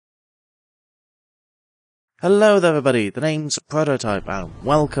Hello there everybody, the name's Prototype and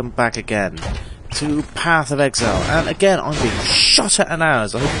welcome back again to Path of Exile. And again, I'm being shot at an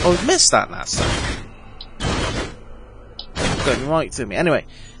hours. I missed that last time. Going right through me. Anyway,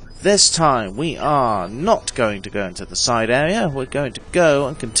 this time we are not going to go into the side area. We're going to go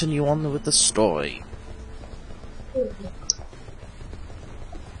and continue on with the story.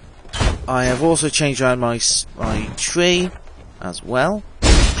 I have also changed around my tree as well.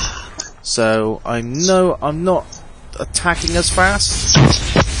 So, I know I'm not attacking as fast,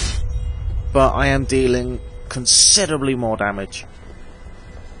 but I am dealing considerably more damage.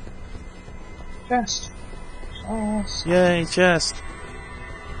 Chest. Yay, chest.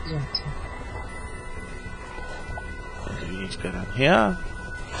 Yetti. You need to go down here.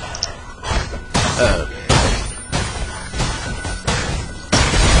 Oh.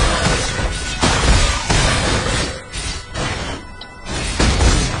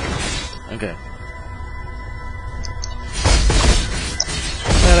 Okay.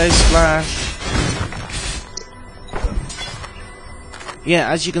 Melee splash. Yeah,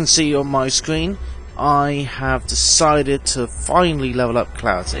 as you can see on my screen, I have decided to finally level up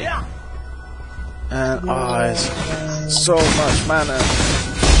Clarity. And there's so much mana.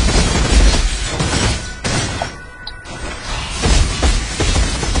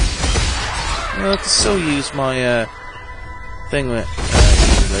 I can still use my thing with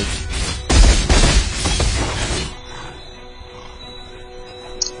easily.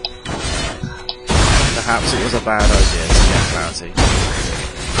 Perhaps it was a bad idea to get Clarity.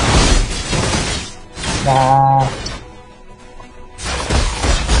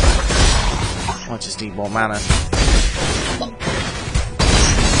 I just need more mana.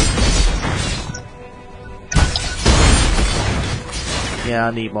 Yeah,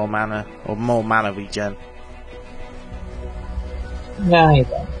 I need more mana. Or more mana regen. No, you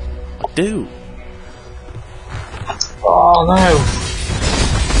don't. I do. Oh no!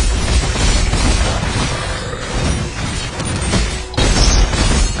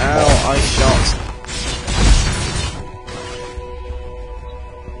 Ow, I shot.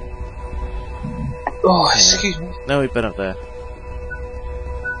 Oh, excuse me. No, we've been up there.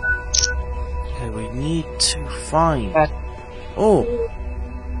 Okay, we need to find... Oh!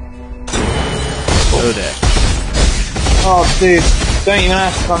 Oh dear. Oh, dude. Don't even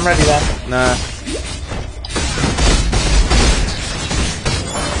ask if I'm ready then. Nah.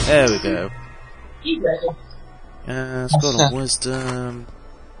 There we go. You ready? It's got a wisdom.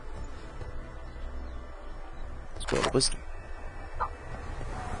 It's got a wisdom.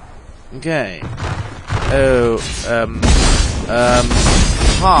 Okay. Oh,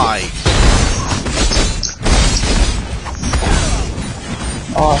 hi.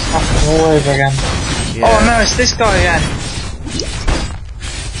 Oh, it's happening all over again. Yeah. Oh no, it's this guy again.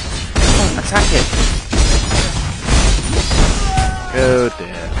 Oh, attack it. Oh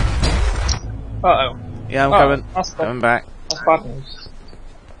dear. Uh-oh. Yeah, I'm coming. That's bad. Coming back. That's bad news.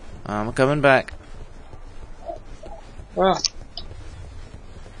 I'm coming back. Oh.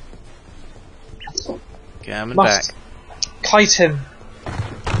 Coming Must back. kite him.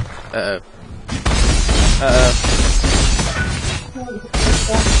 Uh-oh. Uh-oh.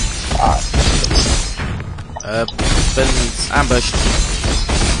 Been ambushed.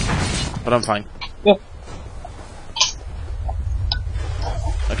 But I'm fine. Yeah.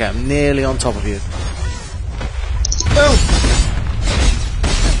 Okay, I'm nearly on top of you. No!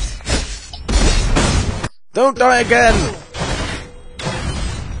 Don't die again!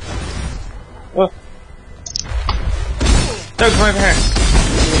 Don't come over here.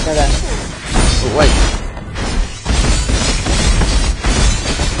 Go there. Oh, wait.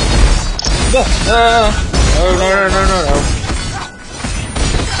 No.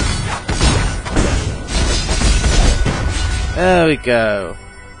 There we go.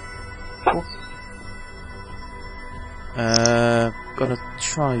 Gonna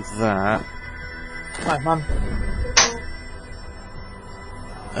try that. Right, man.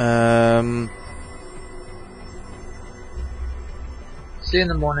 See you in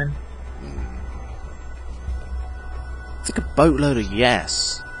the morning. I think a boatload of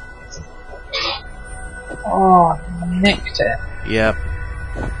yes. Oh, nicked it. Yep.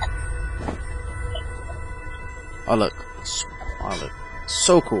 I look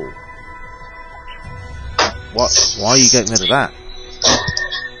so cool. What? Why are you getting rid of that?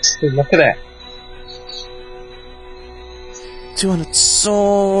 Dude, look at it. 200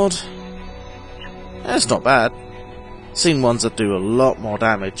 sword. That's not bad. Seen ones that do a lot more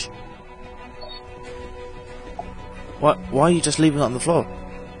damage. What? Why are you just leaving it on the floor?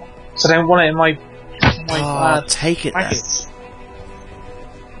 So I don't want it in my take it then.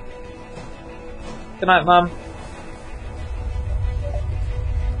 Good night, Mum.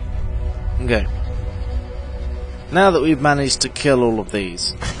 Okay. Now that we've managed to kill all of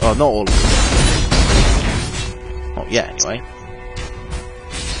these. Oh, not all of them. Not yet, anyway.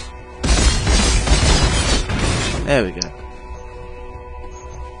 There we go.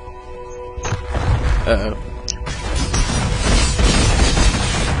 Uh-oh.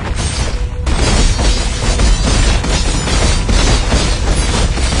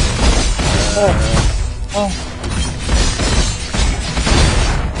 Oh.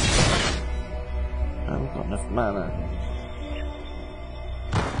 I haven't got enough mana.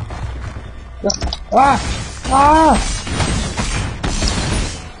 Ah! Ah!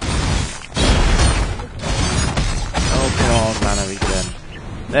 Oh, come on, mana regen.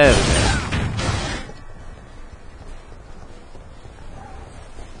 There we go.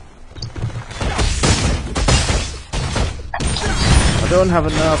 I don't have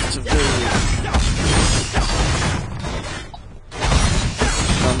enough to do.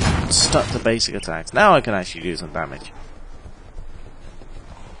 I'm stuck to basic attacks. Now I can actually do some damage.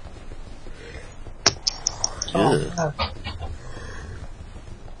 Ugh. Oh,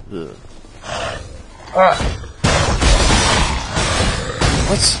 no. Ugh.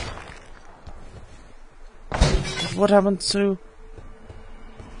 What? What happened to...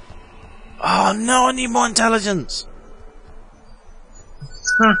 Oh no, I need more intelligence!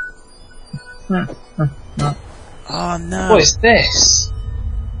 Oh no! What is this?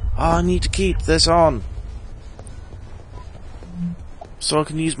 Oh, I need to keep this on. So I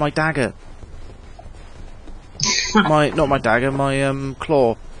can use my dagger. Not my dagger, my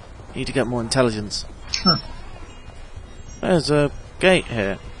claw. Need to get more intelligence. There's a gate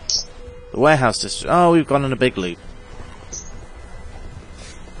here. The warehouse district. Oh, we've gone on a big loop.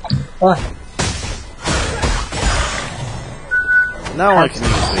 Now I can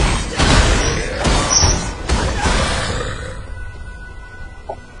use these.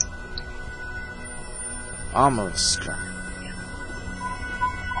 Armor strap.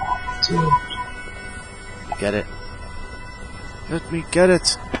 Get it. Let me get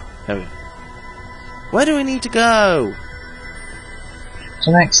it. There we go. Where do we need to go?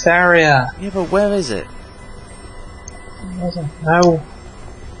 The next area. Yeah, but where is it? I don't know.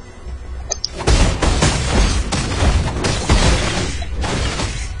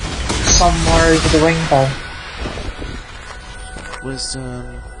 Somewhere over the rainbow.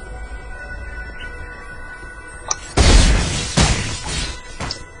 Wisdom.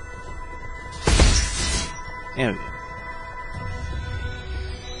 There we go.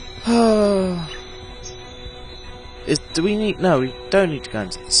 Do we need... No, we don't need to go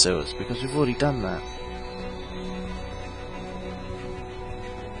into the sewers because we've already done that.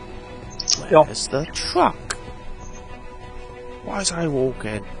 Where's the truck? Why is I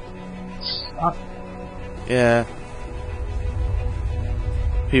walking? Yeah.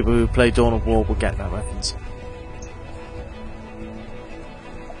 People who play Dawn of War will get that reference.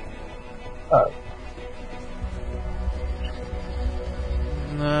 Oh.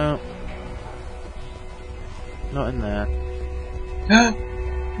 No. Not in there.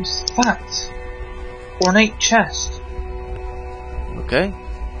 What's that? Ornate chest. Okay.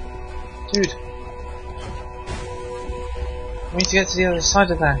 Dude. We need to get to the other side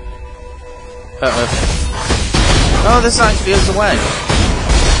of there. Uh-oh. Oh, this actually is the way.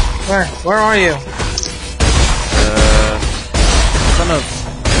 Where? Where are you? Kind of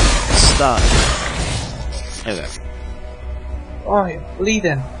stuck. Here we go. Oh, you're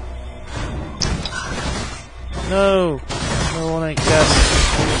bleeding. No! No one ain't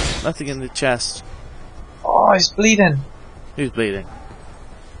chest. Nothing in the chest. Oh, he's bleeding. Who's bleeding?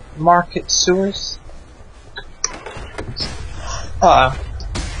 Market sewers. Uh-oh.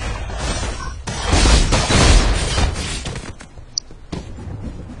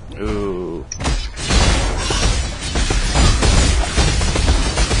 Ooh.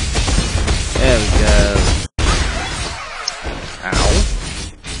 There we go. Ow.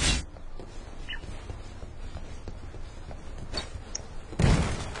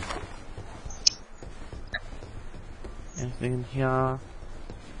 Anything in here?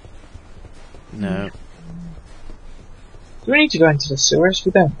 No. Do we need to go into the sewers?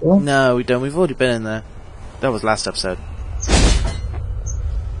 We don't, do we? No, we don't. We've already been in there. That was last episode.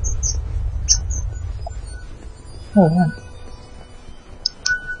 Oh, right.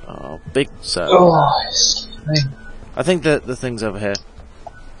 Oh, big so. Oh, excuse me. I think that the thing's over here.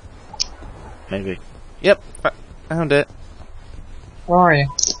 Maybe. Yep, found it. Where are you?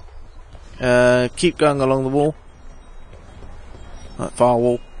 Keep going along the wall. That far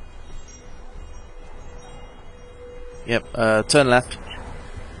wall. Yep, turn left.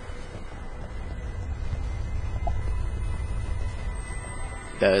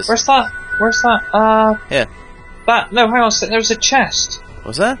 There is. Where's that? Where's that? Here. That. No, hang on a second. There was a chest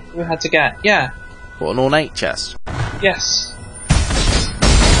Was there? we had to get. Yeah. What, an ornate chest? Yes.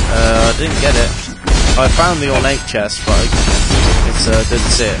 I didn't get it. I found the ornate chest, but I didn't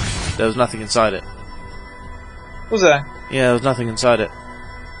see it. There was nothing inside it. Was there? Yeah, there was nothing inside it.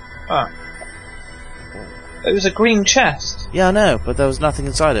 Oh. It was a green chest. Yeah, I know, but there was nothing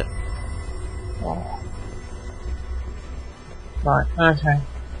inside it. Oh. Right, okay.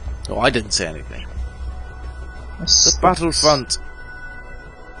 Oh, I didn't see anything. Let's- The battlefront.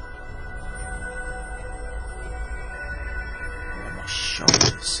 Oh, my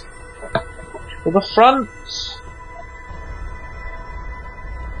shoulders. To the front.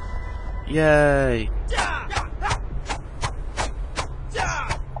 Yay.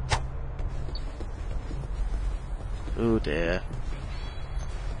 Oh dear.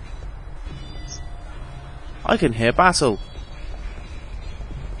 I can hear battle.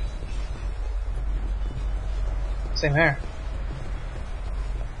 Same here.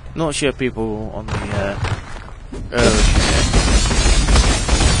 Not sure people on the early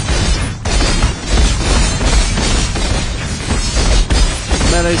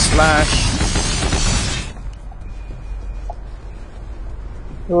melee splash.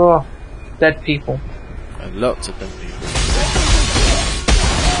 Oh, dead people. And lots of them people.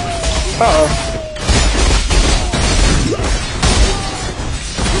 Uh-oh.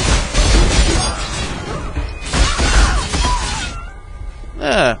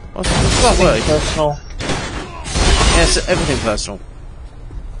 Yeah, what's the Nothing word? personal. Yes, everything personal.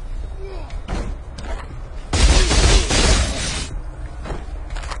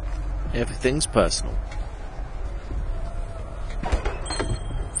 Everything's personal.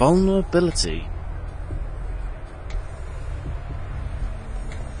 Vulnerability.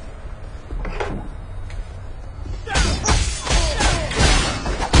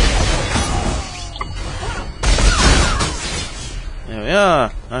 There we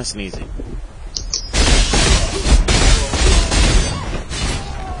are. Nice and easy.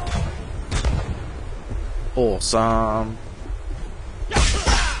 Awesome.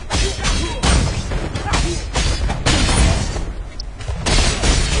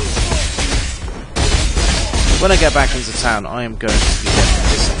 When I get back into town, I am going to be getting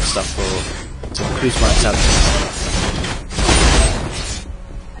this and stuff to increase my intelligence.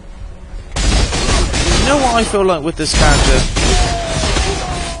 You know what I feel like with this character?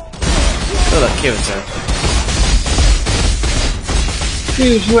 I feel like Kirito.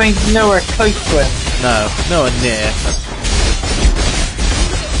 Dude, you ain't nowhere close to him. No, nowhere near.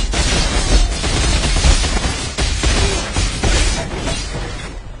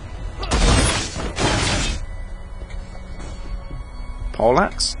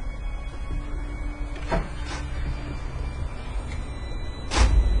 Poleaxe?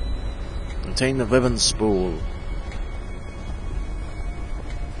 Contain the ribbon spool.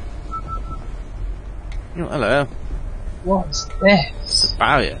 Oh, hello. What's this? It's a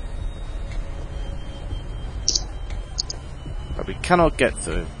barrier. But we cannot get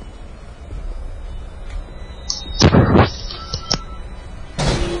through.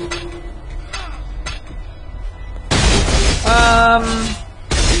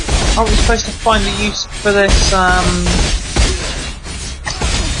 Aren't we supposed to find a use for this, Yeah.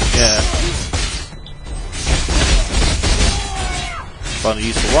 Find a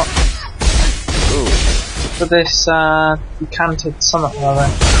use for what? Ooh. for this, decanted something or other?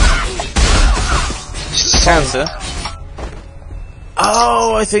 Cancer.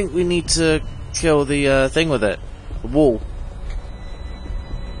 Oh, I think we need to kill the thing with it. The wall.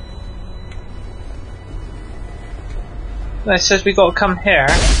 No, it says we got to come here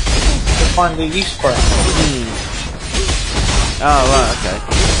to find a use for it. Oh, right, okay.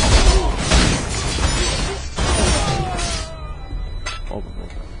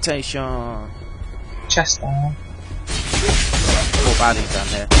 Augmentation. Chest down. More baddies down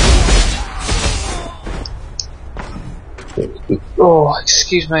here. Oh,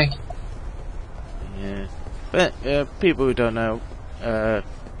 excuse me. Yeah. But, people who don't know,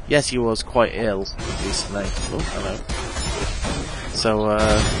 Yetti was quite ill recently. Oh, hello. So,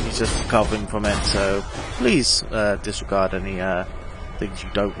 he's just recovering from it, so please, disregard any, things you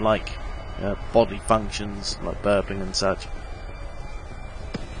don't like. Body functions, like burping and such.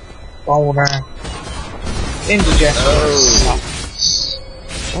 Boulder. Indigestion. Oh.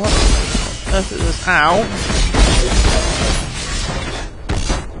 What? Ow!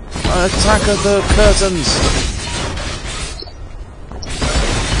 Attack of the curtains!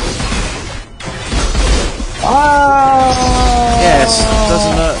 Ah! Yes,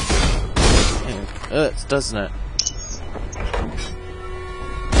 doesn't hurt. It hurts, doesn't it?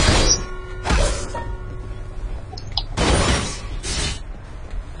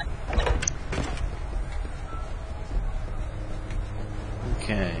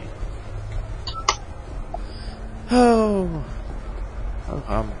 Okay. Oh.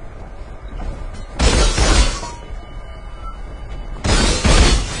 Oh,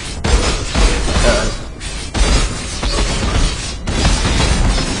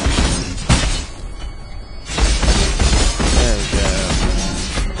 There we go.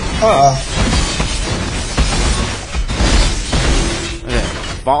 Okay.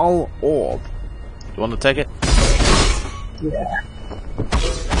 Ball orb. You want to take it? Yeah.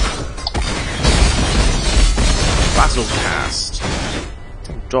 Battle cast.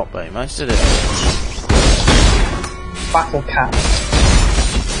 Didn't drop very much, did it? Battle cat.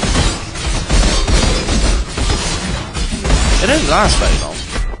 It didn't last very long.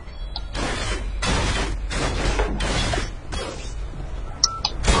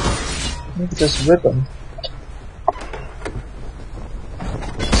 Maybe just ribbon.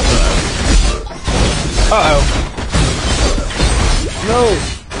 Uh-oh. No!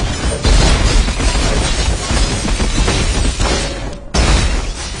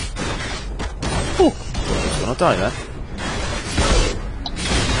 Ooh. Just gonna die there.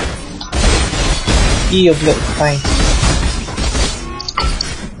 E of little pain.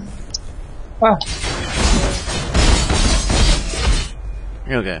 Ah.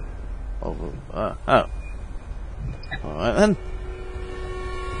 Okay. Oh. Oh. Alright then.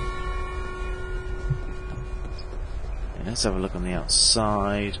 Okay, let's have a look on the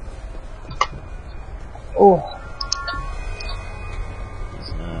outside. Oh.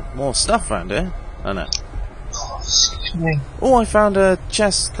 There's more stuff around here. Oh no. Oh, excuse me. Oh, I found a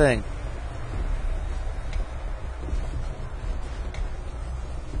chest thing.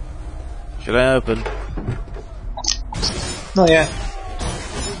 Should I open? Not yet.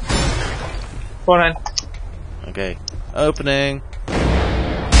 Go on then. Okay. Opening.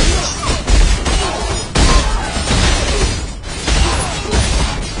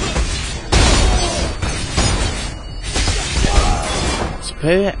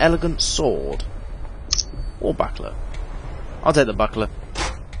 Superior elegant sword. Or buckler. I'll take the buckler.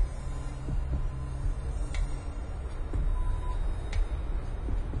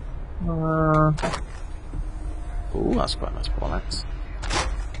 Ooh, that's quite a nice ball axe.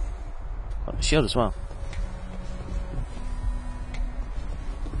 Got the shield as well.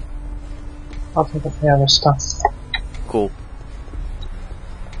 I'll pick up the other stuff. Cool.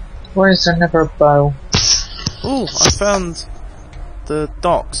 Why is there never a bow? Ooh, I found the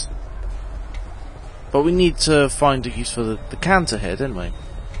docks. But we need to find a use for the canter here, didn't we?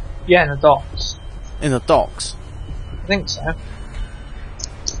 Yeah, in the docks. In the docks. I think so.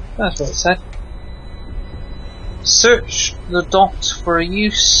 That's what it said. Search the docks for a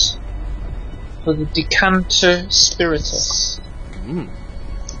use for the decanter spiritus.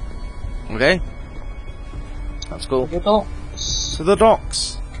 Okay. That's cool. The docks. To the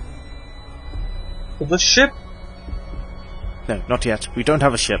docks. For the ship. No, not yet. We don't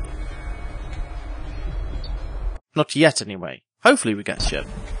have a ship. Not yet, anyway. Hopefully we get a ship.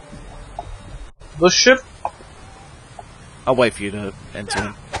 The ship. I'll wait for you to enter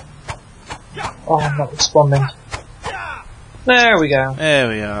in. Oh, I'm not responding. There we go. There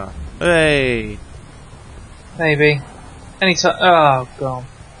we are. Hey! Maybe. Anytime. Oh, God.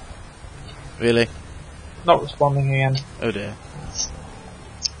 Really? Not responding again. Oh dear.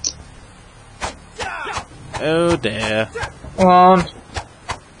 Oh dear. Come on.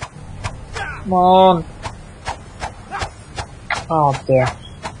 Come on. Oh dear.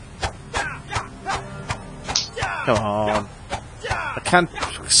 Come on. I can't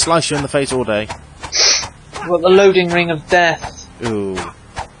slice you in the face all day. We've got the loading ring of death. Ooh.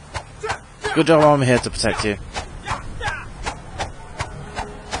 Good job I'm here to protect you.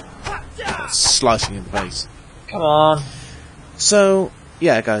 Slicing in the face. Come on. So,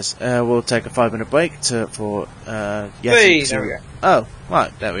 yeah guys, we'll take a 5-minute break for Yetti Hey, to... there we go. Oh,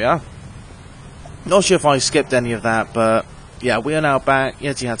 right, there we are. Not sure if I skipped any of that, but yeah, we are now back.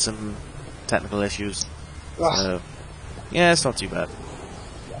 Yetti had some technical issues. So, yeah, it's not too bad.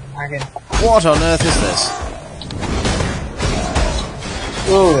 Lagging. What on earth is this?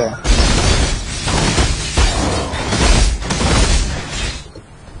 Oh yeah.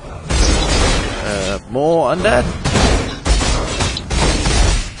 More undead?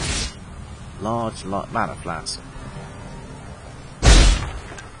 Large mana flask.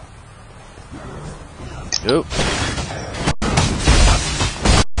 Oop.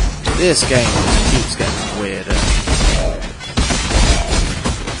 This game keeps getting weirder.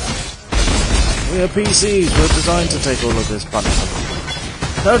 We are PCs, we're designed to take all of this punishment.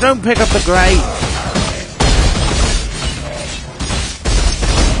 No, don't pick up the grate!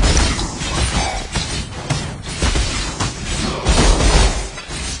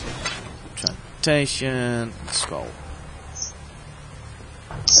 Decapitation. Skull.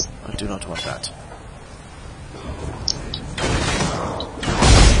 I do not want that.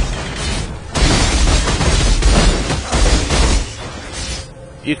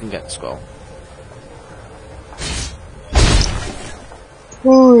 You can get the skull.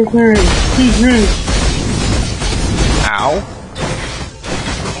 Oh, Ow.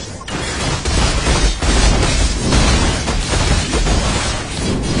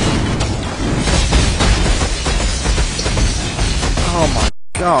 Oh my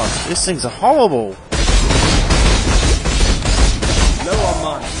god, these things are horrible. No on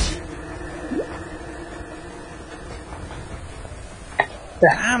mine.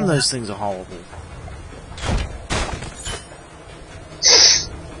 Damn, those things are horrible.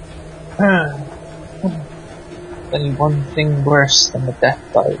 Only one thing worse than the death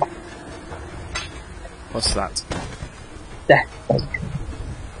bite. What's that? Death bacon.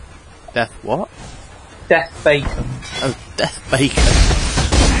 Death what? Death bacon. Oh, death bacon.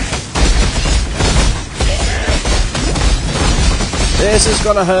 This is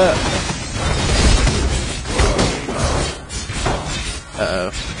gonna hurt.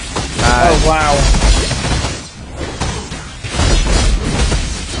 Uh-oh. Oh wow.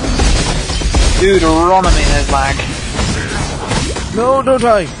 Deuteronomy has lag. No, don't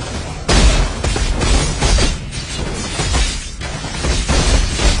die.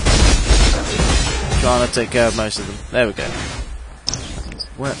 Trying to take care of most of them. There we go.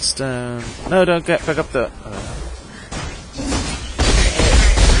 Whetstone. No, don't get back up there.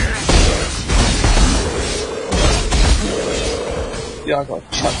 Yeah, I gotta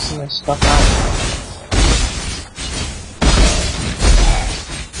chuck some of this stuff out.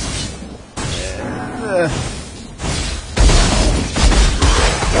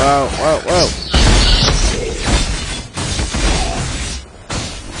 Whoa, whoa, whoa.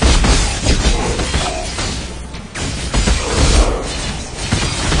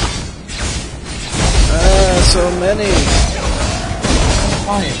 So many.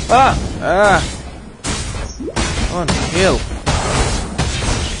 Ah! Ah. Come on, heal.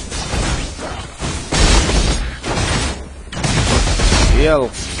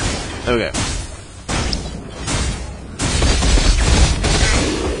 Heal. There we go.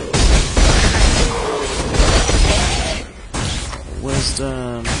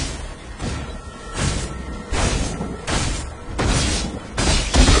 Wisdom.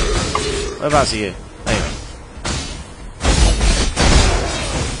 Whereabouts are you? There you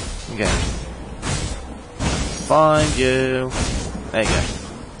go. Okay. Find you. There you go.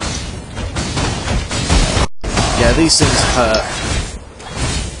 Yeah, these things hurt.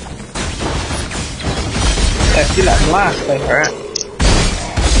 I feel like last they hurt.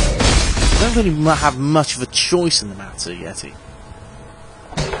 I don't really have much of a choice in the matter, Yetti.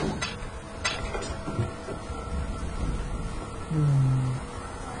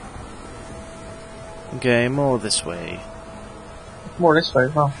 Okay, more this way. More this way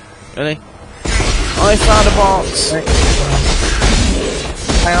as well. Really? I found a box! Wait.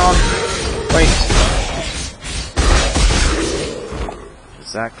 Hang on. Wait.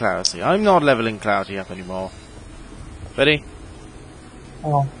 Is that Clarity? I'm not leveling Clarity up anymore. Ready?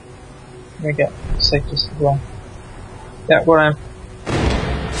 Hang on. Let me get safest as well. Yeah, go around.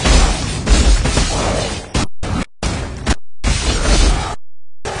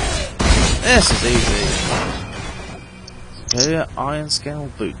 This is easy. Superior iron scale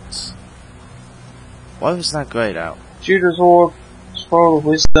boots. Why was that grayed out? Judah's Orb, Scroll of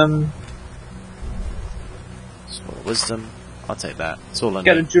Wisdom. Scroll of Wisdom. I'll take that. That's all I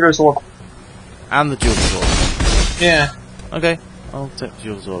Get a need. Judah's Orb. And the Jewel Sword. Yeah. Okay, I'll take the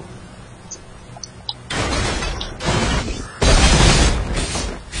Jewel Sword.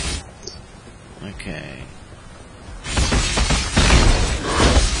 Okay.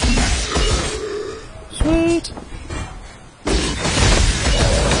 Sweet!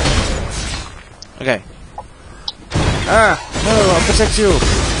 Okay. Ah! No, I'll protect you!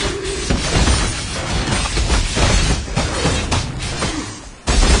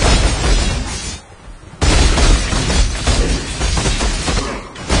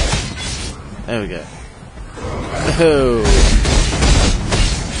 There we go. No!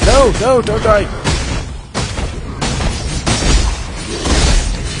 No, no, don't die!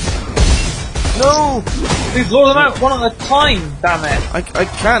 No! Dude, blow them out one at a time, damn it. I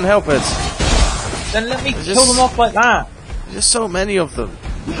can't help it. Then let me There's kill just- them off like that. There's so many of them.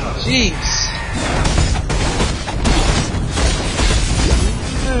 Jeez.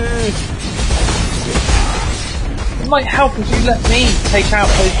 It might help if you let me take out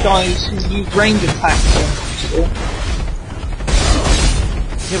those guys who use range attacks on people.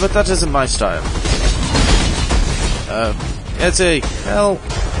 Yeah, but that isn't my style. Yetti, help!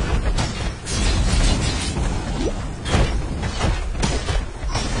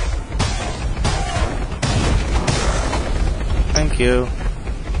 Thank you.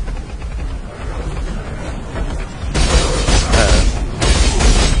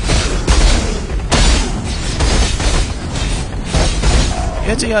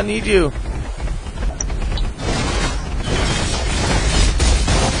 Yetti, I need you.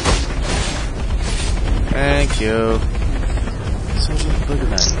 Thank you. Such a good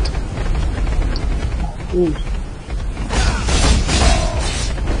night. Ooh.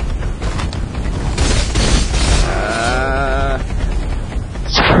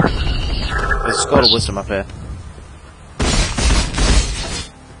 There's a Skull of Wisdom up here.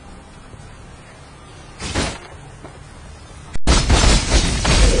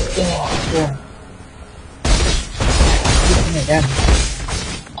 Yeah. Again.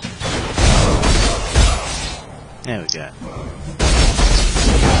 There we go.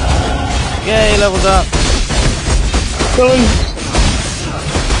 Yay, leveled up!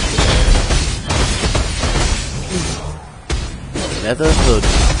 Leather hood.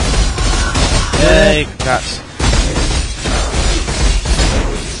 Yay, cats.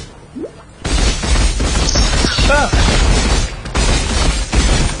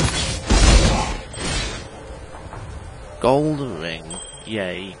 Gold ring.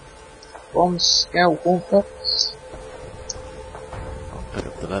 Yay. One scout, one box. I'll pick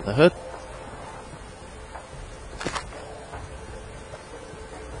up the leather hood.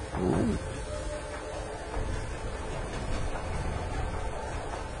 Ooh.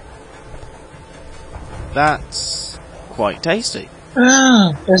 That's quite tasty.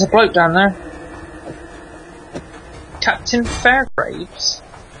 Ah, there's a bloke down there. Captain Fairgraves.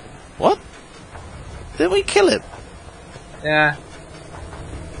 What? Did we kill him? Yeah.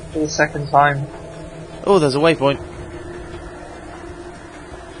 For the second time. Oh, there's a waypoint.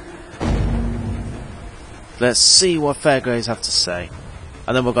 Let's see what Fairgraves have to say.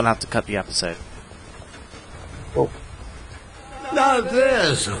 And then we're going to have to cut the episode. Oh. Now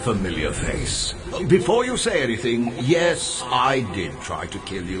there's a familiar face. Before you say anything, yes, I did try to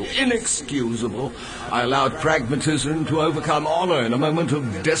kill you. Inexcusable. I allowed pragmatism to overcome honor in a moment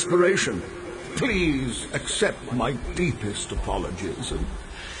of desperation. Please accept my deepest apologies. And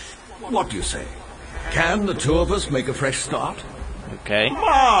what do you say? Can the two of us make a fresh start? Okay.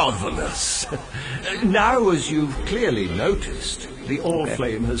 Marvelous! Now, as you've clearly noticed, the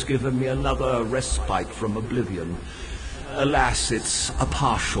All-Flame has given me another respite from oblivion. Alas, it's a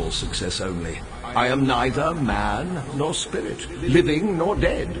partial success only. I am neither man nor spirit, living nor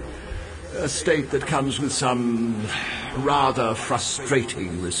dead. A state that comes with some rather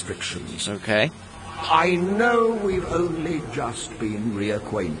frustrating restrictions. Okay. I know we've only just been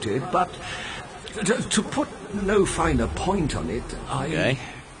reacquainted, but to put no finer point on it,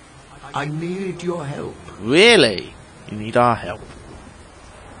 I need your help. Really? You need our help.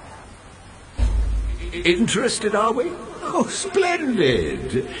 Interested, are we? Oh,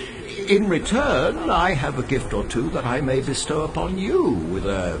 splendid! In return, I have a gift or two that I may bestow upon you with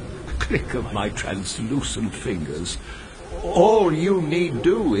a click of my translucent fingers. All you need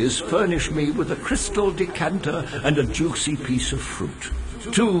do is furnish me with a crystal decanter and a juicy piece of fruit.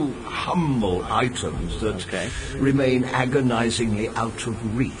 Two humble items that remain agonizingly out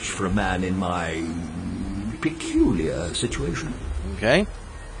of reach for a man in my peculiar situation. Okay.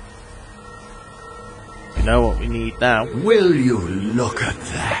 You know what we need now. Will you look at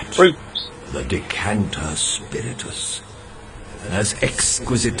that? Fruit. The decanter spiritus. As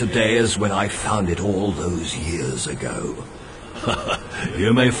exquisite today as when I found it all those years ago.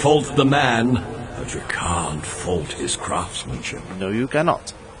 You may fault the man, but you can't fault his craftsmanship. No, you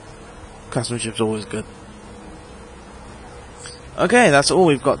cannot. Craftsmanship's always good. Okay, that's all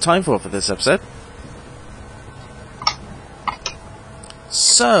we've got time for this episode.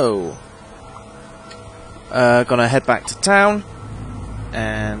 So, gonna head back to town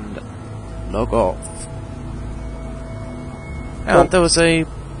and log off. Oh, there was a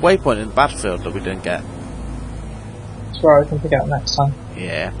waypoint in the battlefield that we didn't get. Sure, I can pick it up next time.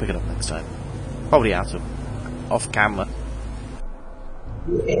 Yeah, pick it up next time. Probably off camera.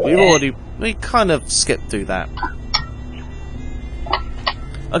 Yeah. We kind of skipped through that.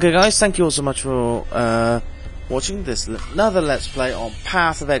 Okay guys, thank you all so much for watching this another Let's Play on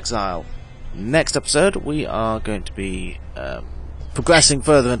Path of Exile. Next episode we are going to be progressing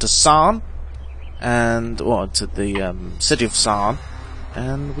further into Sarn and to the city of Sarn,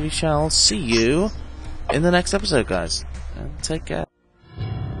 and we shall see you in the next episode, guys. And take care.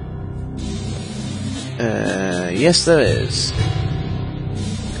 Yes, there is.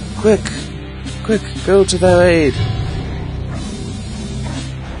 Quick! Quick, go to their aid!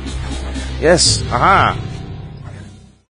 Yes, aha!